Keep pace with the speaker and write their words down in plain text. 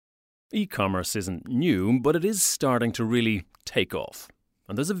E-commerce isn't new, but it is starting to really take off.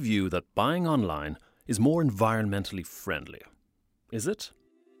 And there's a view that buying online is more environmentally friendly. Is it?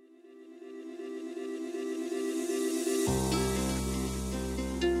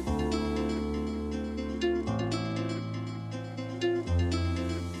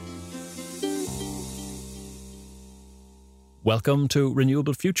 Welcome to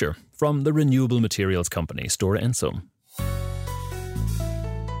Renewable Future from the renewable materials company Stora Enso.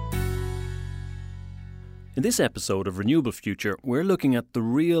 In this episode of Renewable Future, we're looking at the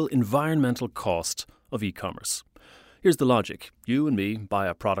real environmental cost of e-commerce. Here's the logic. You and me buy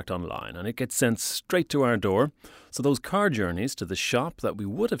a product online and it gets sent straight to our door, so those car journeys to the shop that we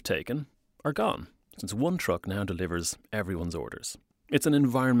would have taken are gone, since one truck now delivers everyone's orders. It's an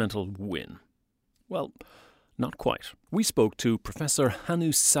environmental win. Well, not quite. We spoke to Professor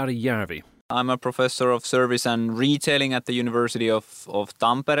Hannu Saarijärvi. I'm a professor of service and retailing at the University of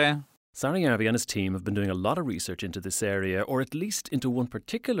Tampere. Saarijärvi and his team have been doing a lot of research into this area, or at least into one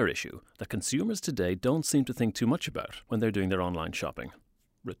particular issue that consumers today don't seem to think too much about when they're doing their online shopping: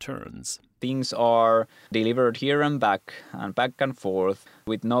 returns. Things are delivered here and back and forth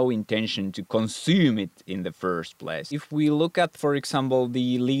with no intention to consume it in the first place. If we look at, for example,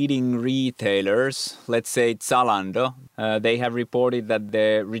 the leading retailers, let's say Zalando, they have reported that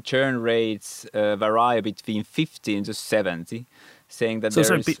the return rates vary between 15 to 70. Saying that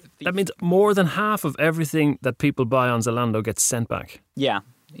that means more than half of everything that people buy on Zalando gets sent back. Yeah,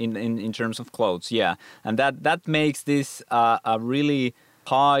 in terms of clothes, yeah. And that makes this a really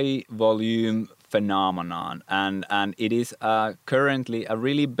high volume phenomenon. And it is currently a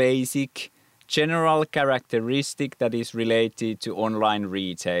really basic general characteristic that is related to online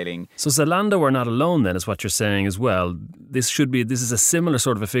retailing. So Zalando are not alone then, is what you're saying as well. This is a similar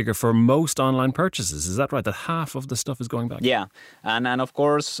sort of a figure for most online purchases. Is that right? That half of the stuff is going back? Yeah. And of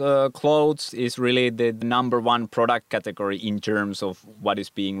course, clothes is really the number one product category in terms of what is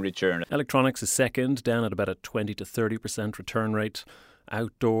being returned. Electronics is second, down at about a 20 to 30% return rate.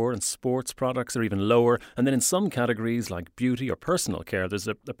 Outdoor and sports products are even lower. And then in some categories like beauty or personal care, there's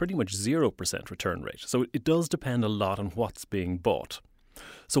a pretty much 0% return rate. So it does depend a lot on what's being bought.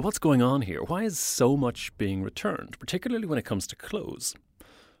 So what's going on here? Why is so much being returned, particularly when it comes to clothes?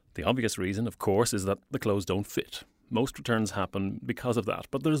 The obvious reason, of course, is that the clothes don't fit. Most returns happen because of that,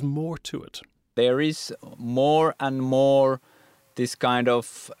 but there's more to it. There is more and more this kind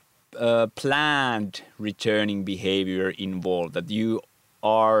of planned returning behavior involved, that you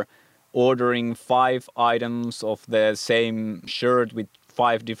are ordering 5 items of the same shirt with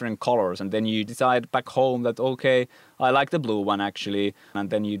 5 different colors, and then you decide back home that, okay, I like the blue one actually, and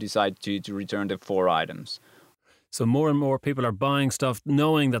then you decide to return the 4 items. So more and more people are buying stuff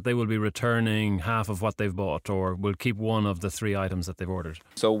knowing that they will be returning half of what they've bought, or will keep one of the 3 items that they've ordered.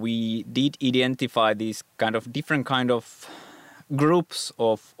 So we did identify these kind of different kind of groups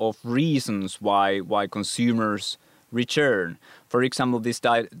of reasons why consumers return. For example, this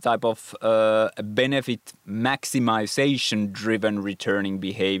type of benefit maximization driven returning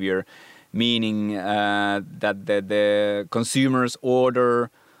behavior, meaning that the consumers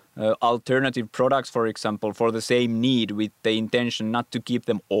order alternative products, for example, for the same need with the intention not to keep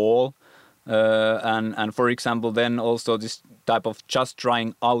them all. And for example, then also this type of just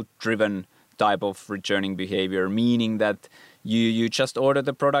trying out driven type of returning behavior, meaning that you just order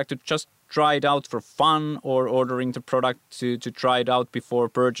the product to just try it out for fun, or ordering the product to try it out before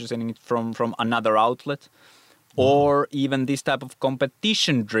purchasing it from another outlet, or even this type of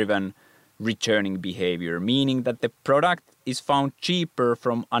competition-driven returning behavior, meaning that the product is found cheaper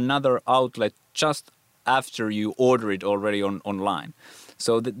from another outlet just after you order it already online.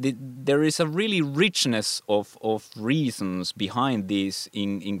 So there is a really richness of reasons behind these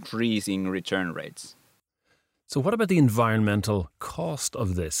increasing return rates. So what about the environmental cost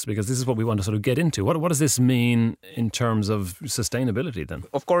of this? Because this is what we want to sort of get into. What does this mean in terms of sustainability then?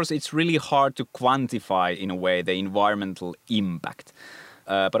 Of course, it's really hard to quantify in a way the environmental impact.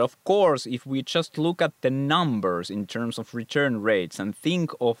 But of course, if we just look at the numbers in terms of return rates and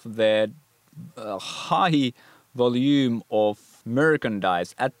think of the high volume of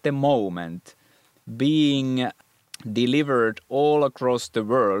merchandise at the moment being delivered all across the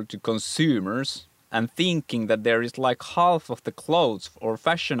world to consumers, and thinking that there is like half of the clothes or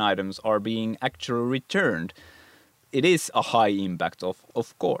fashion items are being actually returned, it is a high impact,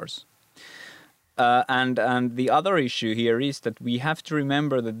 of course. And the other issue here is that we have to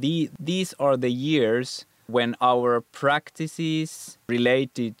remember that these are the years when our practices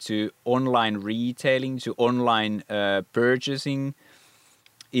related to online retailing, to online purchasing,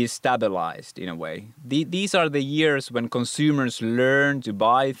 is stabilized in a way. These are the years when consumers learn to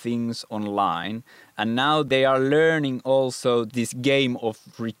buy things online, and now they are learning also this game of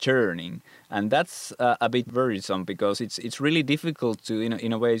returning, and that's a bit worrisome because it's really difficult to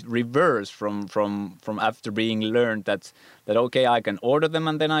in a way reverse from after being learned that okay, I can order them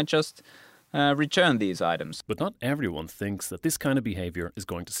and then I just return these items. But not everyone thinks that this kind of behaviour is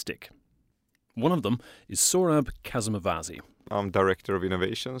going to stick. One of them is Sohrab Kazemahvazi. I'm Director of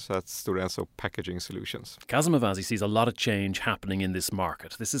Innovations at Stora Enso Packaging Solutions. Kazemahvazi sees a lot of change happening in this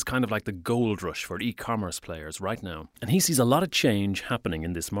market. This is kind of like the gold rush for e-commerce players right now. And he sees a lot of change happening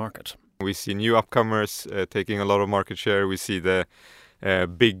in this market. We see new upcomers taking a lot of market share. We see the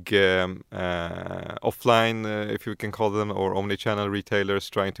big offline, if you can call them, or omni-channel retailers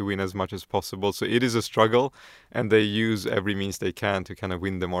trying to win as much as possible. So it is a struggle, and they use every means they can to kind of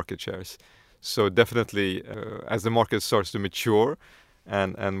win the market shares. So definitely, as the market starts to mature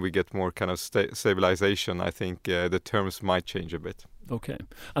and we get more kind of stabilization, I think the terms might change a bit. Okay.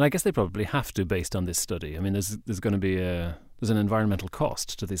 And I guess they probably have to, based on this study. I mean, there's going to be there's an environmental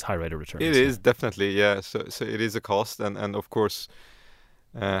cost to these high rate of returns. It is, definitely, yeah. So it is a cost. And of course,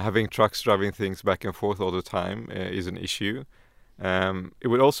 having trucks driving things back and forth all the time is an issue. It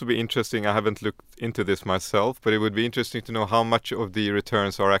would also be interesting, I haven't looked into this myself, but it would be interesting to know how much of the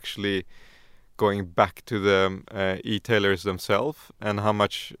returns are actually going back to the e-tailers themselves, and how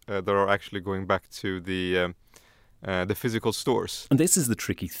much there are actually going back to the physical stores. And this is the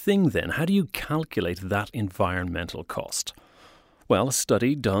tricky thing then. How do you calculate that environmental cost? Well, a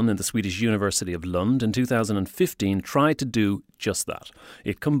study done in the Swedish University of Lund in 2015 tried to do just that.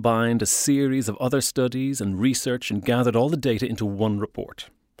 It combined a series of other studies and research and gathered all the data into one report.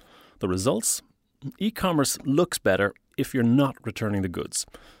 The results? E-commerce looks better if you're not returning the goods.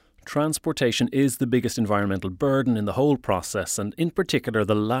 Transportation is the biggest environmental burden in the whole process, and in particular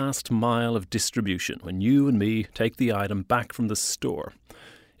the last mile of distribution, when you and me take the item back from the store.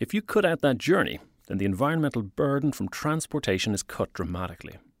 If you cut out that journey, then the environmental burden from transportation is cut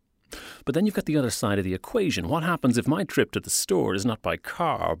dramatically. But then you've got the other side of the equation. What happens if my trip to the store is not by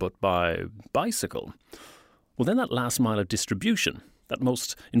car but by bicycle? Well, then that last mile of distribution, that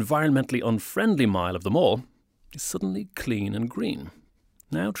most environmentally unfriendly mile of them all, is suddenly clean and green.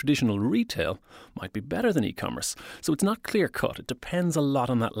 Now, traditional retail might be better than e-commerce, so it's not clear-cut. It depends a lot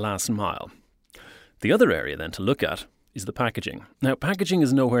on that last mile. The other area then to look at is the packaging. Now, packaging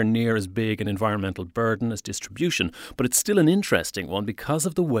is nowhere near as big an environmental burden as distribution, but it's still an interesting one because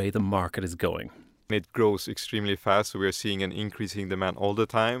of the way the market is going. It grows extremely fast, so we're seeing an increasing demand all the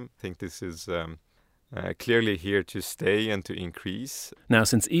time. I think this is clearly here to stay and to increase. Now,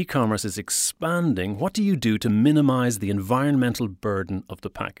 since e-commerce is expanding, what do you do to minimize the environmental burden of the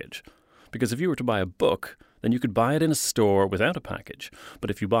package? Because if you were to buy a book, then you could buy it in a store without a package. But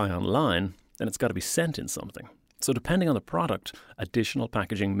if you buy online, then it's got to be sent in something. So depending on the product, additional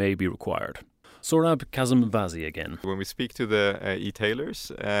packaging may be required. Sohrab Kazemahvazi again. When we speak to the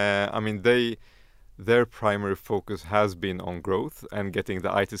e-tailers, their primary focus has been on growth and getting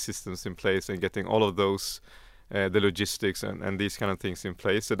the IT systems in place and getting all of those, the logistics and these kind of things in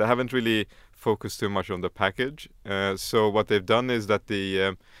place. So they haven't really focused too much on the package. So what they've done is that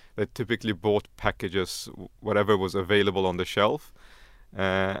they typically bought packages, whatever was available on the shelf.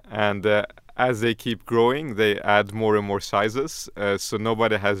 As they keep growing, they add more and more sizes. So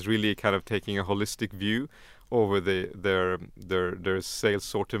nobody has really kind of taken a holistic view over their sales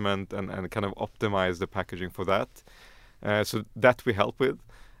assortment and kind of optimize the packaging for that. So that we help with.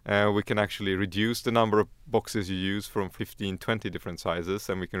 We can actually reduce the number of boxes you use from 15, 20 different sizes,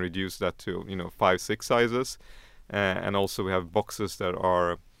 and we can reduce that to 5, 6 sizes. And also we have boxes that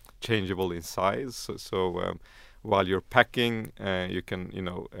are changeable in size. So while you're packing, you can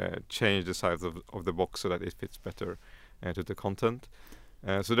change the size of the box so that it fits better to the content.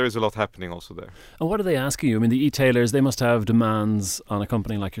 So there is a lot happening also there. And what are they asking you? I mean, the e-tailers, they must have demands on a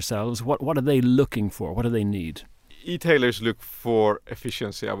company like yourselves. What are they looking for? What do they need? E-tailers look for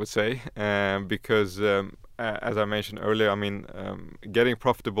efficiency, I would say, because as I mentioned earlier, getting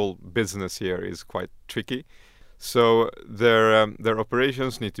profitable business here is quite tricky. So their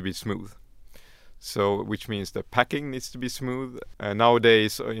operations need to be smooth. So, which means the packing needs to be smooth.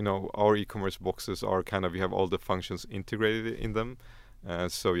 Nowadays, our e-commerce boxes are you have all the functions integrated in them.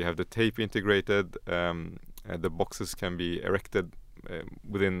 So you have the tape integrated. The boxes can be erected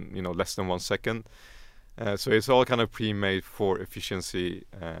within less than 1 second. So it's all kind of pre-made for efficiency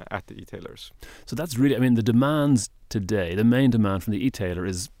at the e-tailers. So that's really, the demands today, the main demand from the e-tailer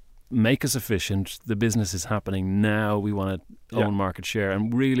is make us efficient. The business is happening now. We want to own market share.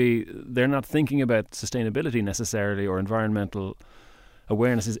 And really, they're not thinking about sustainability necessarily or environmental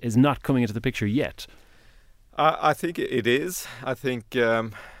awareness is not coming into the picture yet? I think it is. I think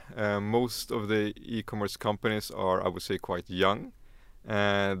most of the e-commerce companies are, I would say, quite young.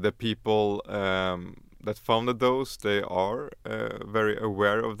 The people that founded those, they are very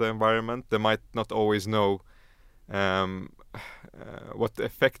aware of the environment. They might not always know what the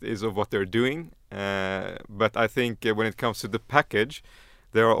effect is of what they're doing. But I think when it comes to the package,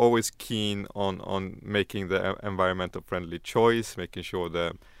 they are always keen on making the environmental friendly choice, making sure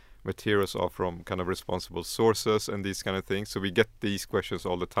the materials are from kind of responsible sources and these kind of things. So we get these questions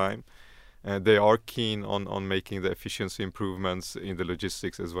all the time. They are keen on making the efficiency improvements in the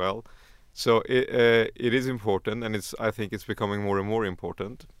logistics as well. So it is important, and I think it's becoming more and more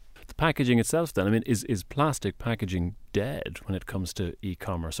important. The packaging itself, then, I mean, is plastic packaging dead when it comes to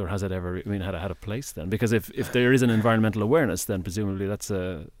e-commerce, or has it ever, had a place then? Because if there is an environmental awareness, then presumably that's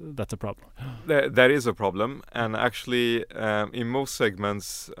a problem. That is a problem, and actually, in most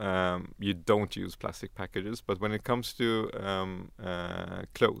segments, you don't use plastic packages. But when it comes to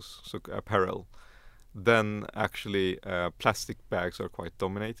clothes, so apparel, then actually plastic bags are quite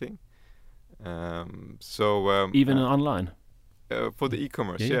dominating. Even online. For the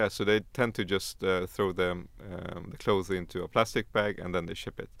e-commerce, yeah. So they tend to just throw the clothes into a plastic bag and then they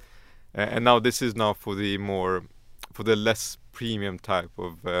ship it. And now this is now for the less premium type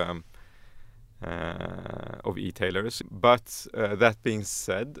of e-tailers. But that being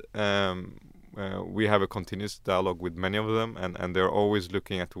said, we have a continuous dialogue with many of them, and they're always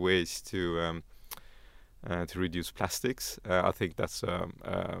looking at ways to reduce plastics. I think that's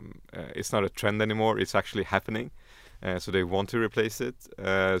it's not a trend anymore. It's actually happening. So they want to replace it.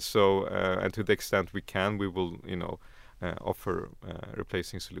 And to the extent we can, we will, offer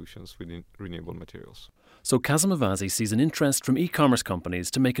replacing solutions with renewable materials. So Kazemahvazi sees an interest from e-commerce companies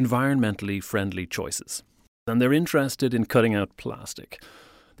to make environmentally friendly choices. And they're interested in cutting out plastic.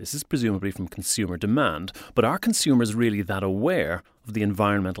 This is presumably from consumer demand. But are consumers really that aware of the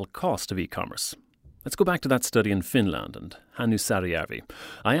environmental cost of e-commerce? Let's go back to that study in Finland and Hannu Saarijärvi.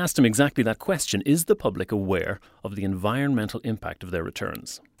 I asked him exactly that question. Is the public aware of the environmental impact of their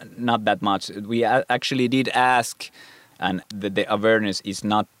returns? Not that much. We actually did ask, and the awareness is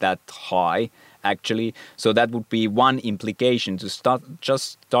not that high, actually. So that would be one implication to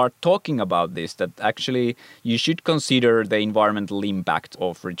start talking about this, that actually you should consider the environmental impact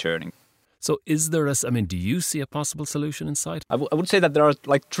of returning. So is there do you see a possible solution in sight? I would say that there are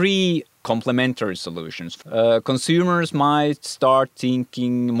like three complementary solutions. Consumers might start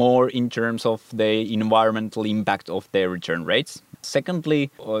thinking more in terms of the environmental impact of their return rates.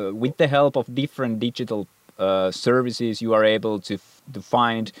 Secondly, with the help of different digital services, you are able to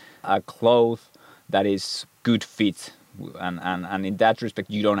find a cloth that is good fit. And in that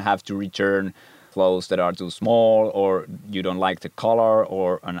respect, you don't have to return clothes that are too small, or you don't like the color,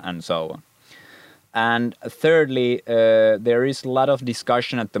 and so on. And thirdly, there is a lot of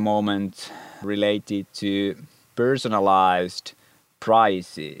discussion at the moment related to personalized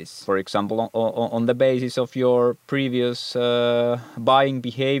prices. For example, on the basis of your previous buying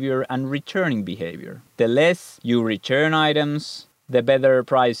behavior and returning behavior. The less you return items, the better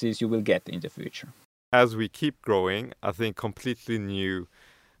prices you will get in the future. As we keep growing, I think completely new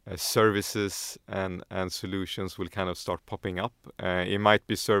services and solutions will kind of start popping up. It might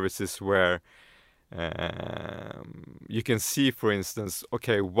be services where you can see, for instance,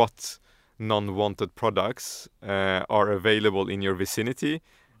 what non-wanted products are available in your vicinity,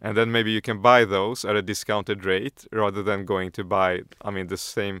 and then maybe you can buy those at a discounted rate rather than going to buy, the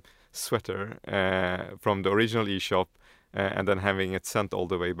same sweater from the original e-shop and then having it sent all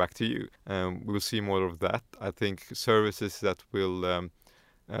the way back to you. We'll see more of that. I think services that will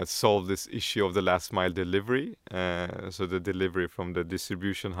solve this issue of the last mile delivery, so the delivery from the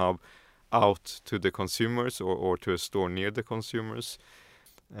distribution hub out to the consumers or to a store near the consumers.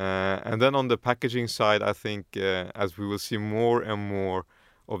 And then on the packaging side, I think as we will see more and more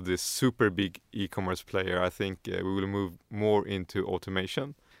of this super big e-commerce player, I think we will move more into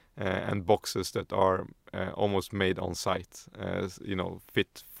automation and boxes that are almost made on site,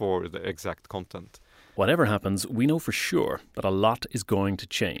 fit for the exact content. Whatever happens, we know for sure that a lot is going to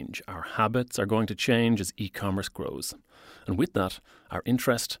change. Our habits are going to change as e-commerce grows. And with that, our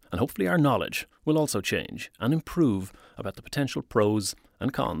interest and hopefully our knowledge will also change and improve about the potential pros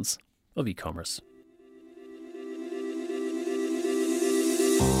and cons of e-commerce.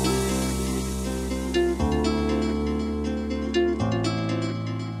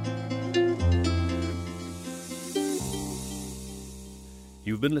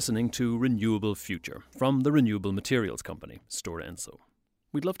 You've been listening to Renewable Future from the renewable materials company, Stora Enso.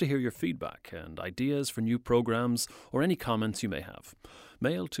 We'd love to hear your feedback and ideas for new programmes or any comments you may have.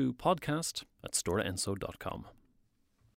 Mail to podcast@storaenso.com.